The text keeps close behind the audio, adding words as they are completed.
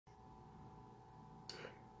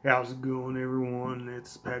How's it going, everyone?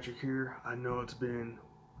 It's Patrick here. I know it's been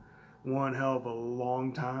one hell of a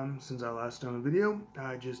long time since I last done a video.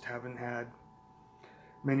 I just haven't had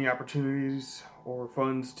many opportunities or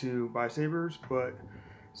funds to buy sabers, but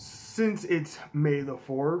since it's May the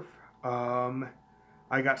 4th,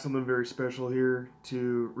 I got something very special here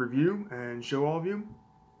to review and show all of you.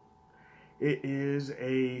 It is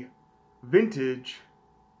a vintage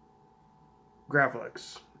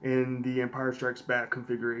Graflex in the Empire Strikes Back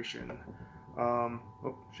configuration.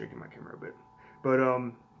 Shaking my camera a bit. But,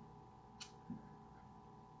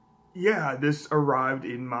 yeah, this arrived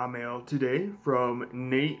in my mail today from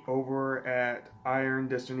Nate over at Iron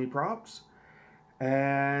Destiny Props.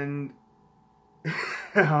 And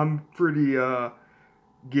I'm pretty,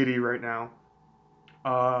 giddy right now.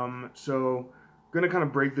 So, gonna kind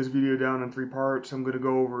of break this video down in 3 parts. I'm gonna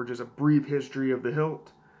go over just a brief history of the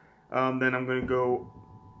hilt. Then I'm gonna go...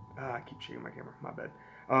 I keep shaking my camera, my bad.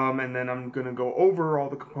 And then I'm going to go over all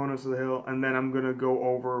the components of the hilt, and then I'm going to go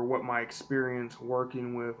over what my experience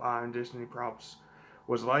working with Iron Destiny Props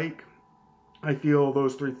was like. I feel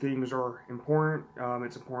those 3 things are important.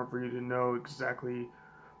 It's important for you to know exactly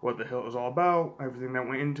what the hilt is all about, everything that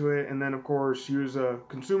went into it, and then of course you as a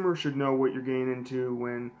consumer should know what you're getting into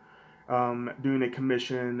when doing a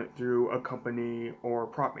commission through a company or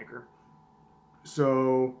prop maker.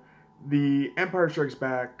 So the Empire Strikes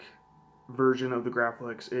Back version of the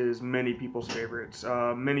Graflex is many people's favorites.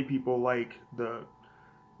 Many people like the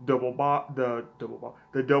double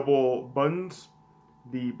buttons,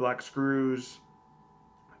 the black screws,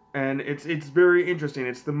 and it's very interesting.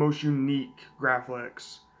 It's the most unique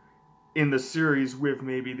Graflex in the series, with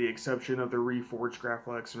maybe the exception of the reforged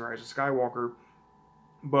Graflex in Rise of Skywalker.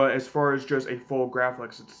 But as far as just a full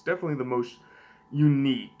Graflex, it's definitely the most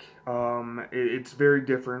unique. It's very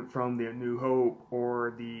different from the A New Hope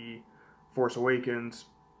or the Force Awakens,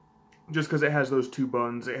 just because it has those 2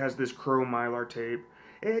 buttons. It has this chrome mylar tape.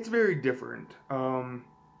 It's very different.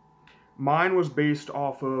 Mine was based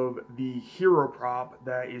off of the hero prop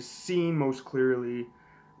that is seen most clearly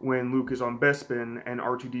when Luke is on Bespin and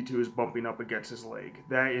R2-D2 is bumping up against his leg.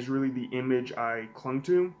 That is really the image I clung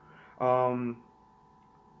to. And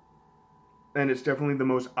it's definitely the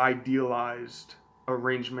most idealized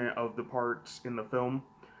arrangement of the parts in the film.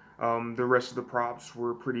 The rest of the props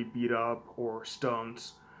were pretty beat up or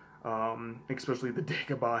stunts, especially the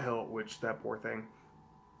Dagobah hilt, which, that poor thing.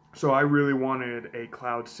 So I really wanted a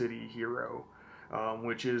Cloud City hero,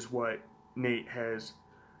 which is what Nate has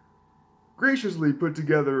graciously put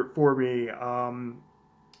together for me.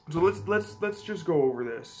 So let's just go over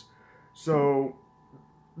this. So,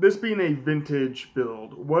 this being a vintage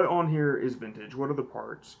build, what on here is vintage? What are the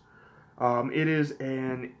parts? It is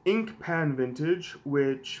an ink pan vintage,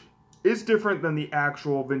 which is different than the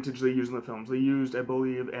actual vintage they use in the films. They used, I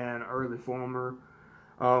believe, an early Fulmer,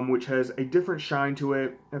 which has a different shine to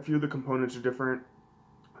it. A few of the components are different.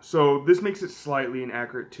 So this makes it slightly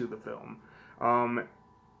inaccurate to the film.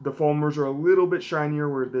 The Fulmers are a little bit shinier,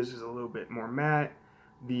 where this is a little bit more matte.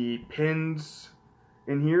 The pins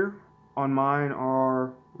in here on mine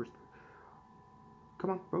are... Come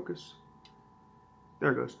on, focus.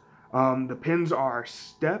 There it goes. The pins are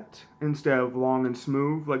stepped instead of long and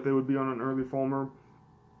smooth like they would be on an early Fulmer.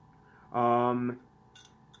 I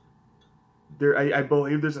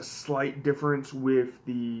believe there's a slight difference with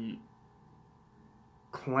the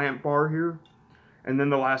clamp bar here. And then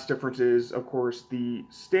the last difference is, of course, the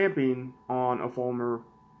stamping on a Fulmer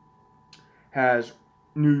has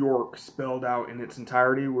New York spelled out in its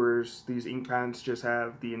entirety, whereas these ink pans just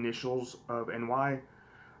have the initials of NY.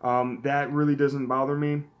 That really doesn't bother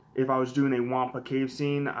me. If I was doing a Wampa cave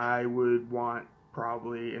scene, I would want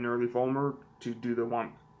probably an early Fulmer to do the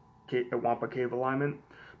Wampa cave alignment.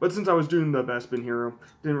 But since I was doing the Bespin hero,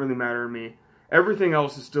 it didn't really matter to me. Everything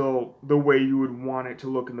else is still the way you would want it to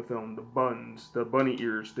look in the film. The buttons, the bunny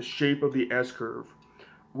ears, the shape of the S-curve,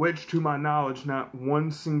 which, to my knowledge, not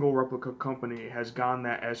one single replica company has gotten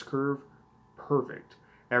that S-curve perfect.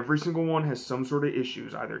 Every single one has some sort of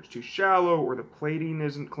issues. Either it's too shallow or the plating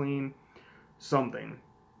isn't clean. Something.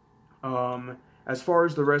 As far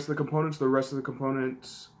as the rest of the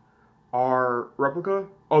components are replica.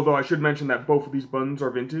 Although I should mention that both of these buttons are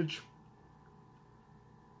vintage.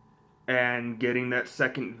 And getting that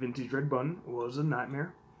second vintage red button was a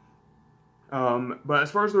nightmare. But as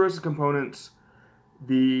far as the rest of the components,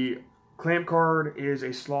 the clamp card is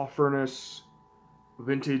a Sloth Furnace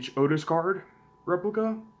vintage Otis card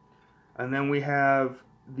replica. And then we have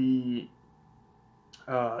the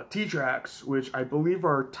T-tracks, which I believe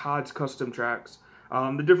are Todd's custom tracks.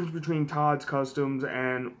 The difference between Todd's customs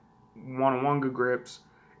and Wanawanga grips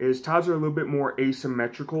is ties are a little bit more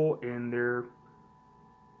asymmetrical in their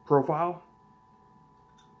profile.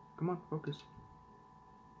 Come on, focus.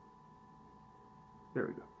 There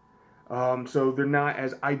we go. So they're not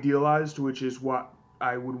as idealized, which is what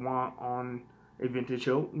I would want on a vintage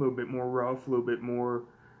hilt. A little bit more rough, a little bit more,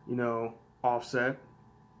 you know, offset.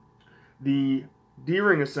 The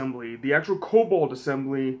D-ring assembly, the actual cobalt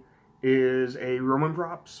assembly, is a Roman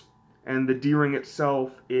props, and the D-ring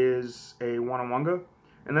itself is a Wanawanga.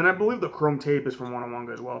 And then I believe the chrome tape is from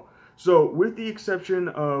Wanawanga as well. So with the exception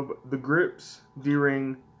of the grips,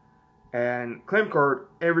 D-ring, and clamp card,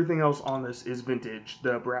 everything else on this is vintage.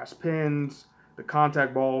 The brass pins, the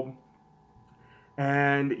contact bulb,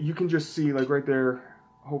 and you can just see, like right there,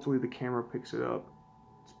 hopefully the camera picks it up.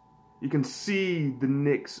 You can see the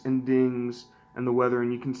nicks and dings and the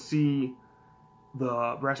weathering. You can see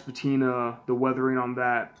the brass patina, the weathering on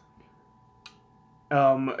that.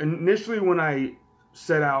 Initially when I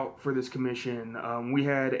set out for this commission, we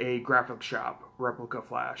had a Graflex shop replica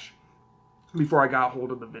flash before I got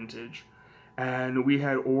hold of the vintage, and we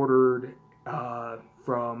had ordered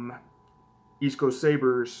from East Coast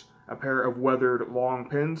Sabers a pair of weathered long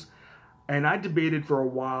pins, and I debated for a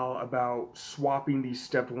while about swapping these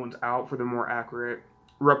stepped ones out for the more accurate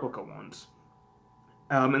replica ones,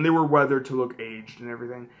 and they were weathered to look aged and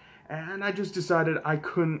everything, and I just decided I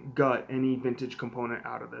couldn't gut any vintage component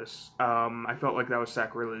out of this. I felt like that was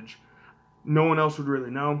sacrilege. No one else would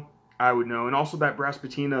really know. I would know. And also that brass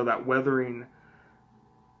patina, that weathering,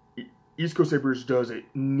 East Coast Sabers does it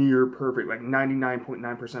near perfect, like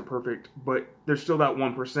 99.9% perfect, but there's still that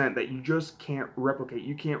 1% that you just can't replicate.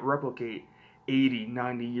 You can't replicate 80,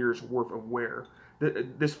 90 years worth of wear.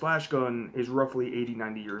 This flash gun is roughly 80,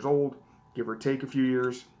 90 years old, give or take a few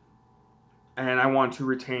years, and I want to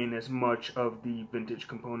retain as much of the vintage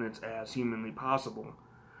components as humanly possible.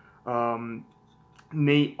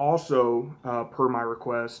 Nate also, per my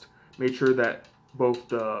request, made sure that both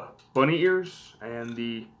the bunny ears and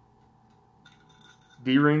the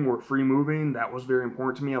D-ring were free moving. That was very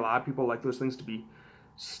important to me. A lot of people like those things to be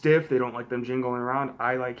stiff. They don't like them jingling around.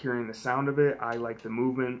 I like hearing the sound of it. I like the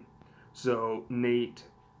movement. So Nate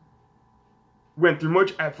went through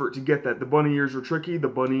much effort to get that. The bunny ears were tricky. The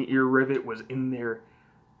bunny ear rivet was in there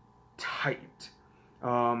tight.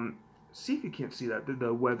 See if you can't see that.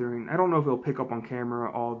 The weathering. I don't know if it'll pick up on camera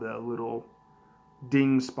all the little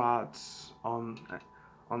ding spots on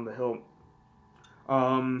the hilt.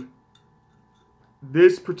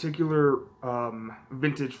 This particular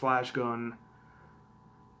vintage flash gun,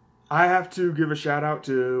 I have to give a shout out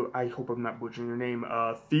to, I hope I'm not butchering your name,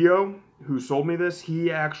 Theo, who sold me this.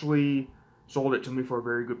 He actually sold it to me for a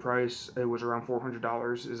very good price. It was around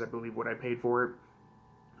 $400 is I believe what I paid for it.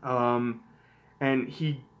 And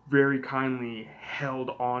he very kindly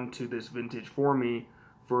held on to this vintage for me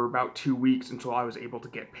for about 2 weeks until I was able to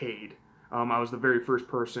get paid. I was the very first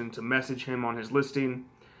person to message him on his listing,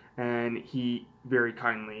 and he very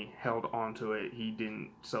kindly held on to it. He didn't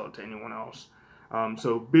sell it to anyone else.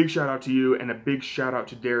 So big shout out to you, and a big shout out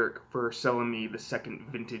to Derek for selling me the second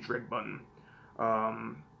vintage red button.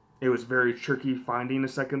 It was very tricky finding a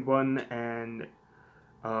second button, and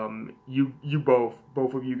you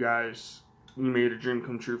both of you guys, you made a dream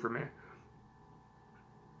come true for me.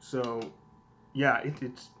 So yeah,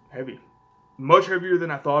 it's heavy. Much heavier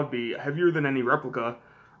than I thought it'd be. Heavier than any replica.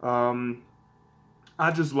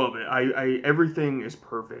 I just love it. Everything is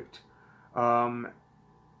perfect. And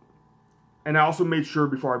I also made sure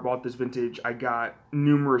before I bought this vintage, I got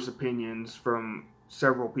numerous opinions from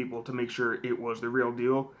several people to make sure it was the real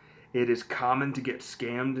deal. It is common to get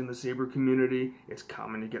scammed in the Saber community. It's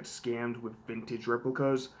common to get scammed with vintage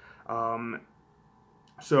replicas.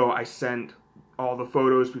 So I sent all the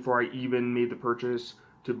photos before I even made the purchase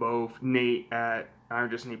to both Nate at Iron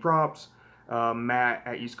Destiny Props, Matt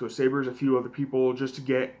at East Coast Sabers, a few other people, just to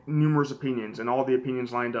get numerous opinions, and all the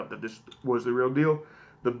opinions lined up that this was the real deal.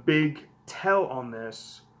 The big tell on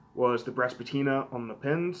this was the brass patina on the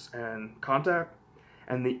pins and contact,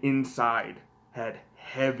 and the inside had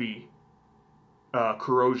heavy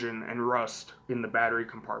corrosion and rust in the battery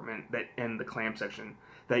compartment and the clamp section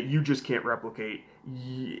that you just can't replicate.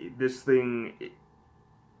 This thing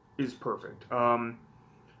is perfect.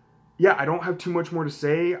 Yeah, I don't have too much more to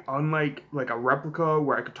say. Unlike like a replica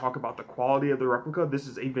where I could talk about the quality of the replica, this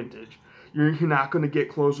is a vintage. You're not going to get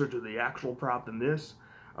closer to the actual prop than this.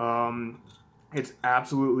 It's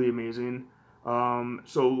absolutely amazing.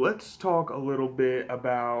 So let's talk a little bit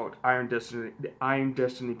about Iron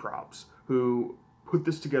Destiny Props, who put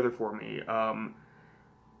this together for me.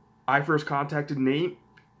 I first contacted Nate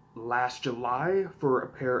last July for a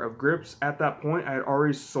pair of grips. At that point, I had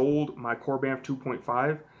already sold my Core Banff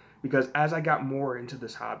 2.5, because as I got more into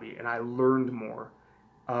this hobby and I learned more,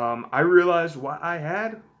 I realized what I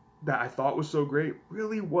had that I thought was so great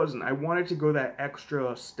really wasn't. I wanted to go that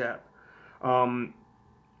extra step.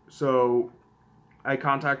 So I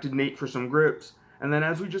contacted Nate for some grips, and then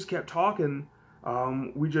as we just kept talking,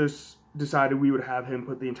 we just decided we would have him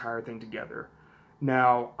put the entire thing together.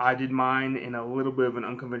 Now, I did mine in a little bit of an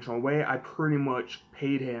unconventional way. I pretty much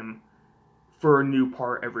paid him for a new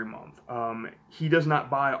part every month. He does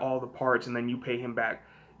not buy all the parts and then you pay him back.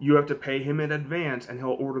 You have to pay him in advance and he'll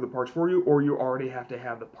order the parts for you, or you already have to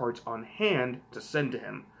have the parts on hand to send to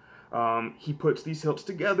him. He puts these hilts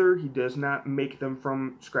together. He does not make them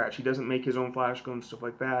from scratch. He doesn't make his own flash guns, stuff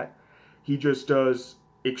like that. He just does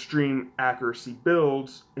extreme accuracy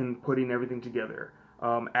builds in putting everything together.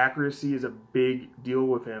 Accuracy is a big deal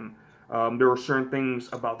with him. There were certain things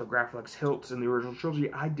about the Graflex hilts in the original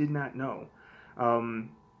trilogy I did not know.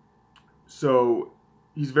 So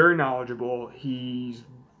he's very knowledgeable. He's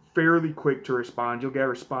fairly quick to respond. You'll get a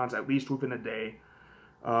response at least within a day.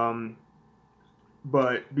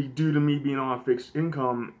 But due to me being on a fixed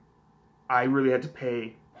income, I really had to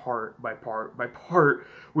pay part by part by part,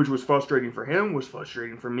 which was frustrating for him, was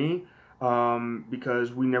frustrating for me,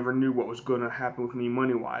 because we never knew what was going to happen with me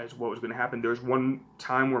money-wise, what was going to happen. There was one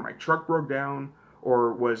time where my truck broke down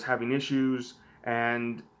or was having issues,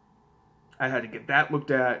 and I had to get that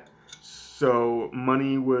looked at. So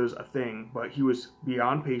money was a thing, but he was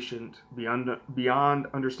beyond patient, beyond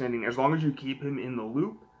understanding. As long as you keep him in the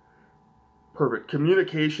loop, perfect.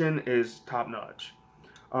 Communication is top-notch.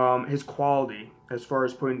 His quality, as far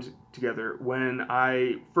as putting together, when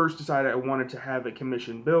I first decided I wanted to have a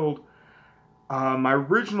commission build, my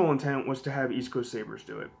original intent was to have East Coast Sabres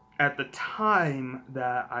do it. At the time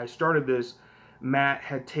that I started this, Matt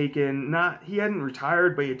had taken, he hadn't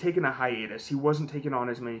retired, but he had taken a hiatus. He wasn't taking on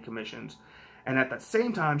as many commissions. And at that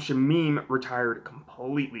same time, Shamim retired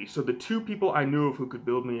completely. So the two people I knew of who could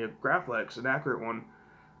build me a Graflex, an accurate one,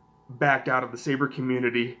 backed out of the Sabre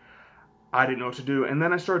community. I didn't know what to do. And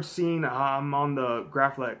then I started seeing, on the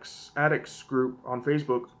Graflex Addicts group on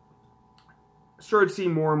Facebook, started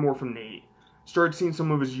seeing more and more from Nate. Started seeing some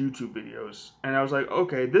of his YouTube videos. And I was like,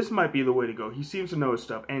 okay, this might be the way to go. He seems to know his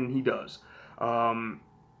stuff, and he does.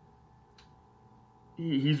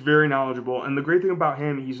 He's very knowledgeable. And the great thing about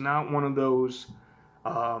him, he's not one of those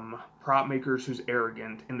prop makers who's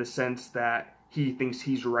arrogant in the sense that he thinks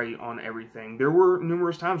he's right on everything. There were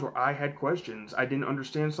numerous times where I had questions. I didn't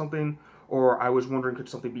understand something, or I was wondering could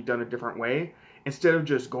something be done a different way. Instead of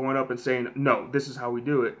just going up and saying, no, this is how we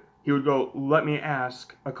do it, he would go, let me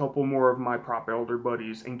ask a couple more of my prop elder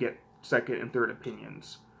buddies and get second and third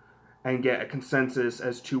opinions and get a consensus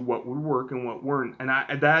as to what would work and what weren't. And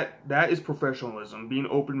that is professionalism, being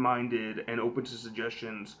open-minded and open to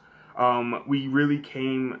suggestions. We really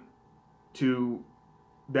came to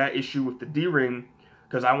that issue with the D-Ring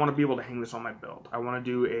because I want to be able to hang this on my belt. I want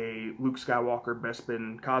to do a Luke Skywalker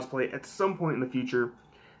Bespin cosplay at some point in the future.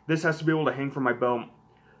 This has to be able to hang from my belt.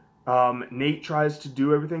 Nate tries to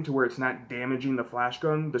do everything to where it's not damaging the flash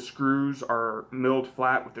gun. The screws are milled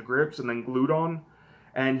flat with the grips and then glued on.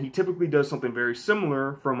 And he typically does something very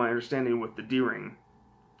similar, from my understanding, with the D-Ring.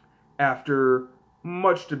 After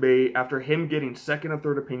much debate, after him getting second and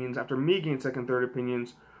third opinions, after me getting second and third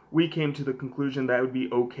opinions, we came to the conclusion that it would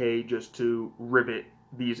be okay just to rivet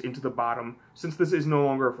these into the bottom. Since this is no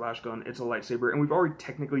longer a flash gun, it's a lightsaber, and we've already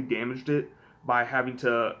technically damaged it by having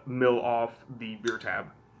to mill off the beer tab.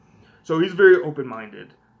 So he's very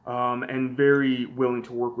open-minded and very willing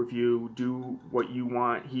to work with you, do what you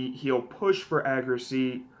want. He'll push for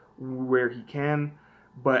accuracy where he can,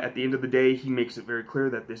 but at the end of the day, he makes it very clear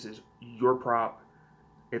that this is your prop.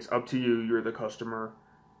 It's up to you. You're the customer,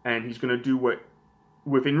 and he's going to do what,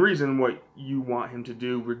 within reason, what you want him to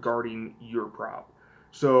do regarding your prop.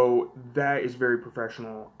 So that is very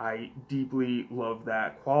professional. I deeply love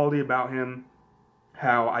that quality about him,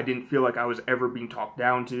 how I didn't feel like I was ever being talked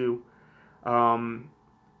down to.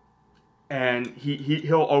 And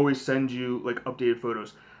he'll always send you like updated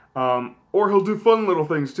photos. Or he'll do fun little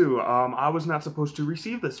things too. I was not supposed to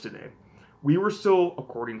receive this today. We were still,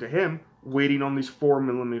 according to him, waiting on these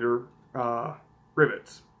 4mm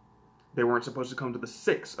rivets. They weren't supposed to come to the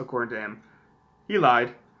 6, according to him. He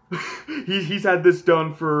lied. He's had this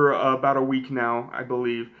done for about a week now, I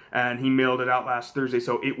believe, and he mailed it out last Thursday,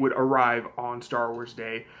 so it would arrive on Star Wars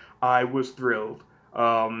Day. I was thrilled.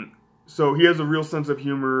 So he has a real sense of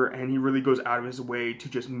humor, and he really goes out of his way to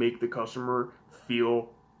just make the customer feel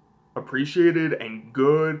appreciated and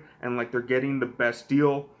good, and like they're getting the best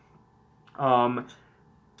deal.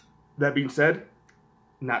 That being said,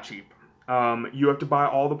 not cheap. You have to buy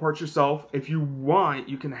all the parts yourself. If you want,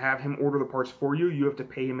 you can have him order the parts for you. You have to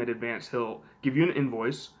pay him in advance. He'll give you an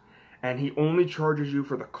invoice, and he only charges you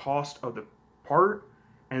for the cost of the part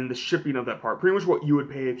and the shipping of that part. Pretty much what you would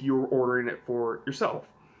pay if you were ordering it for yourself.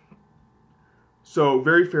 So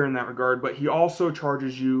very fair in that regard, but he also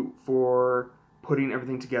charges you for putting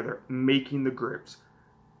everything together, making the grips,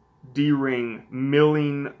 D-ring,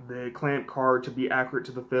 milling the clamp card to be accurate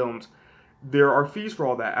to the films. There are fees for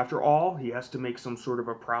all that. After all, he has to make some sort of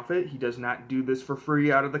a profit. He does not do this for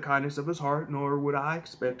free out of the kindness of his heart, nor would I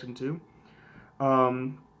expect him to.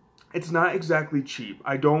 It's not exactly cheap.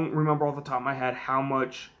 I don't remember off the top of my head how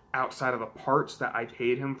much outside of the parts that I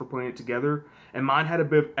paid him for putting it together. And mine had a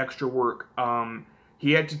bit of extra work.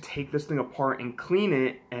 He had to take this thing apart and clean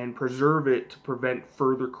it and preserve it to prevent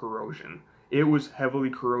further corrosion. It was heavily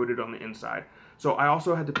corroded on the inside. So I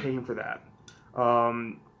also had to pay him for that.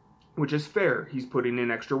 Which is fair. He's putting in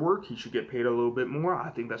extra work. He should get paid a little bit more. I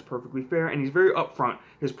think that's perfectly fair. And he's very upfront.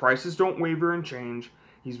 His prices don't waver and change.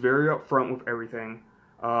 He's very upfront with everything.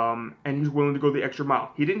 And he's willing to go the extra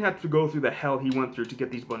mile. He didn't have to go through the hell he went through to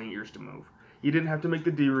get these bunny ears to move. He didn't have to make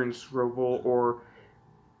the D-ring swivel or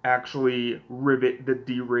actually rivet the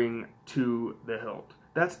D-ring to the hilt.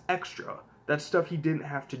 That's extra. That's stuff he didn't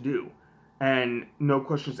have to do. And no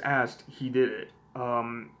questions asked, he did it.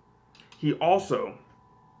 He also,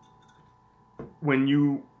 when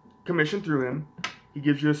you commission through him, he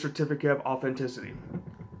gives you a certificate of authenticity,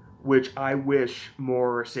 which I wish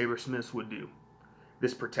more sabersmiths would do.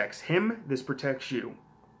 This protects him, this protects you,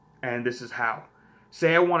 and this is how.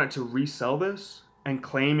 Say I wanted to resell this and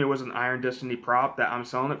claim it was an Iron Destiny prop that I'm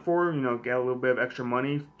selling it for, you know, get a little bit of extra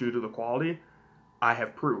money due to the quality, I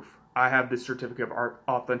have proof. I have this certificate of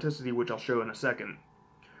authenticity, which I'll show in a second.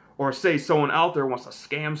 Or say someone out there wants to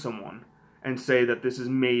scam someone and say that this is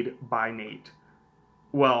made by Nate.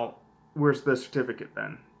 Well, where's the certificate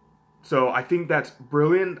then? So I think that's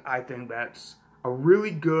brilliant. I think that's a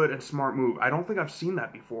really good and smart move. I don't think I've seen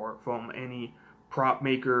that before from any prop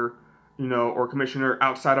maker, you know, or commissioner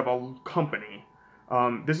outside of a company.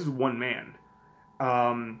 This is one man.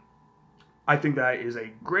 I think that is a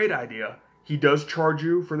great idea. He does charge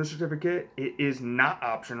you for the certificate. It is not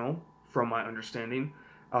optional, from my understanding.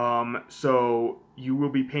 So you will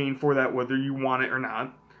be paying for that whether you want it or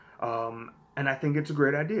not. And I think it's a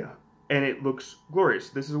great idea. And it looks glorious.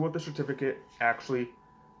 This is what the certificate actually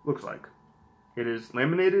looks like. It is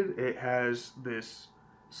laminated. It has this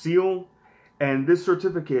seal. And this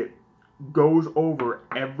certificate goes over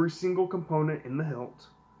every single component in the hilt.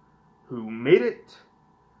 Who made it.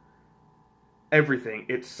 Everything.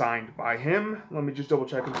 It's signed by him. Let me just double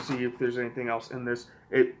check and see if there's anything else in this.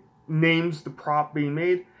 It names the prop being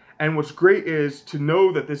made. And what's great is to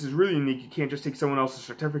know that this is really unique. You can't just take someone else's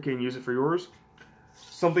certificate and use it for yours.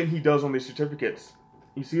 Something he does on these certificates.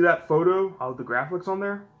 You see that photo of the Graflex on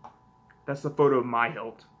there? That's the photo of my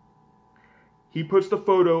hilt. He puts the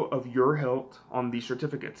photo of your hilt on these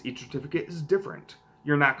certificates. Each certificate is different.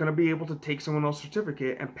 You're not going to be able to take someone else's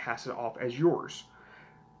certificate and pass it off as yours.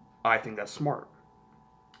 I think that's smart.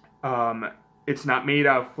 It's not made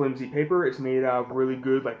out of flimsy paper. It's made out of really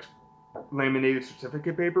good, like, laminated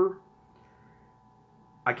certificate paper.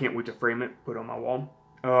 I can't wait to frame it, put it on my wall.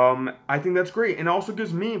 I think that's great. And it also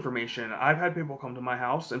gives me information. I've had people come to my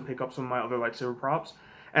house and pick up some of my other lightsaber props,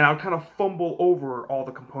 and I would kind of fumble over all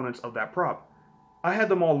the components of that prop. I had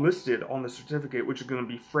them all listed on the certificate, which is going to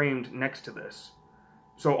be framed next to this.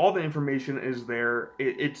 So all the information is there.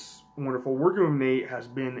 It's wonderful. Working with Nate has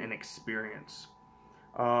been an experience.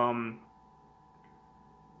 And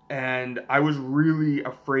I was really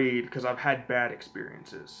afraid because I've had bad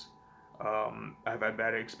experiences. I've had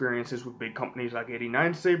bad experiences with big companies like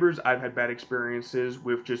 89 Sabers. I've had bad experiences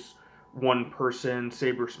with just one-person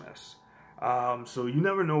sabersmiths. So you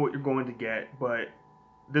never know what you're going to get, but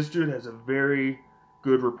this dude has a very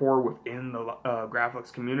good rapport within the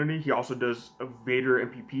Graflex community. He also does Vader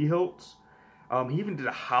MPP hilts. He even did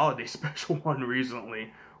a holiday special one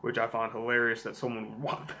recently, which I found hilarious that someone would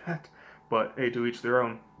want that. But hey, to each their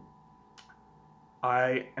own.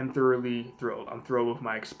 I am thoroughly thrilled. I'm thrilled with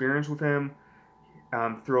my experience with him.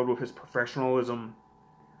 I'm thrilled with his professionalism.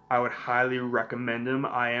 I would highly recommend him.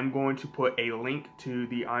 I am going to put a link to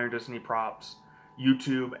the Iron Destiny Props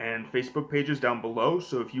YouTube and Facebook pages down below.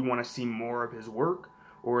 So if you want to see more of his work,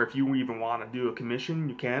 or if you even want to do a commission,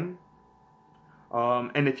 you can.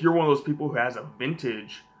 And if you're one of those people who has a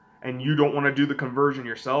vintage and you don't want to do the conversion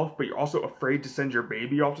yourself, but you're also afraid to send your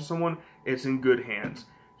baby off to someone, it's in good hands.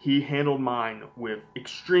 He handled mine with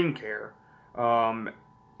extreme care,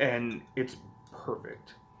 and it's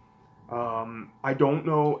perfect. I don't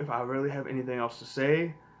know if I really have anything else to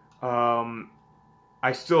say.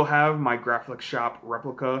 I still have my Graflex shop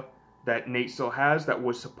replica that Nate still has that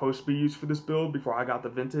was supposed to be used for this build before I got the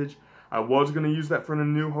vintage. I was going to use that for the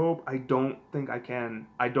New Hope. I don't think I can.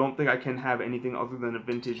 I don't think I can have anything other than a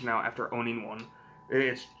vintage now after owning one.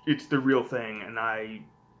 It's the real thing, and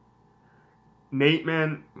Nate,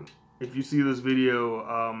 man, if you see this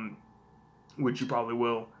video, which you probably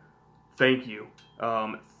will, thank you.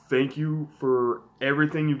 Thank you for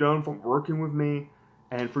everything you've done, for working with me,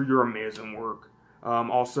 and for your amazing work.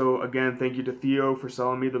 Also, again, thank you to Theo for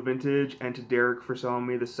selling me the vintage, and to Derek for selling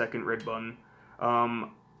me the second red button.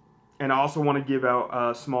 And I also want to give out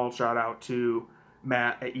a small shout out to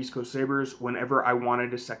Matt at East Coast Sabres. Whenever I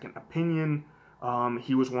wanted a second opinion,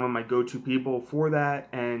 he was one of my go-to people for that,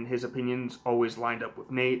 and his opinions always lined up with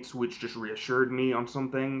Nate's, which just reassured me on some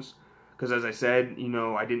things. Because as I said, you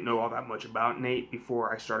know, I didn't know all that much about Nate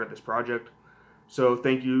before I started this project. So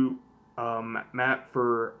thank you, Matt,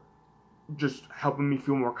 for just helping me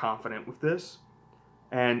feel more confident with this.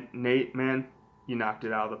 And Nate, man, you knocked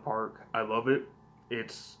it out of the park. I love it.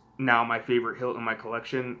 It's now my favorite hilt in my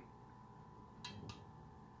collection.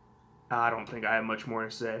 I don't think I have much more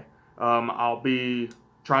to say. I'll be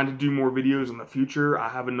trying to do more videos in the future. I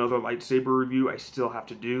have another lightsaber review I still have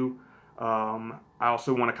to do. I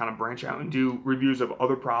also want to kind of branch out and do reviews of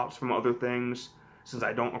other props from other things. Since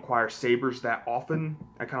I don't acquire sabers that often,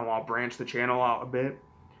 I kind of want to branch the channel out a bit.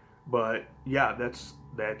 But yeah,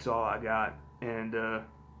 that's all I got. And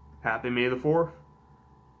happy May the 4th.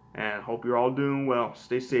 And hope you're all doing well.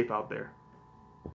 Stay safe out there.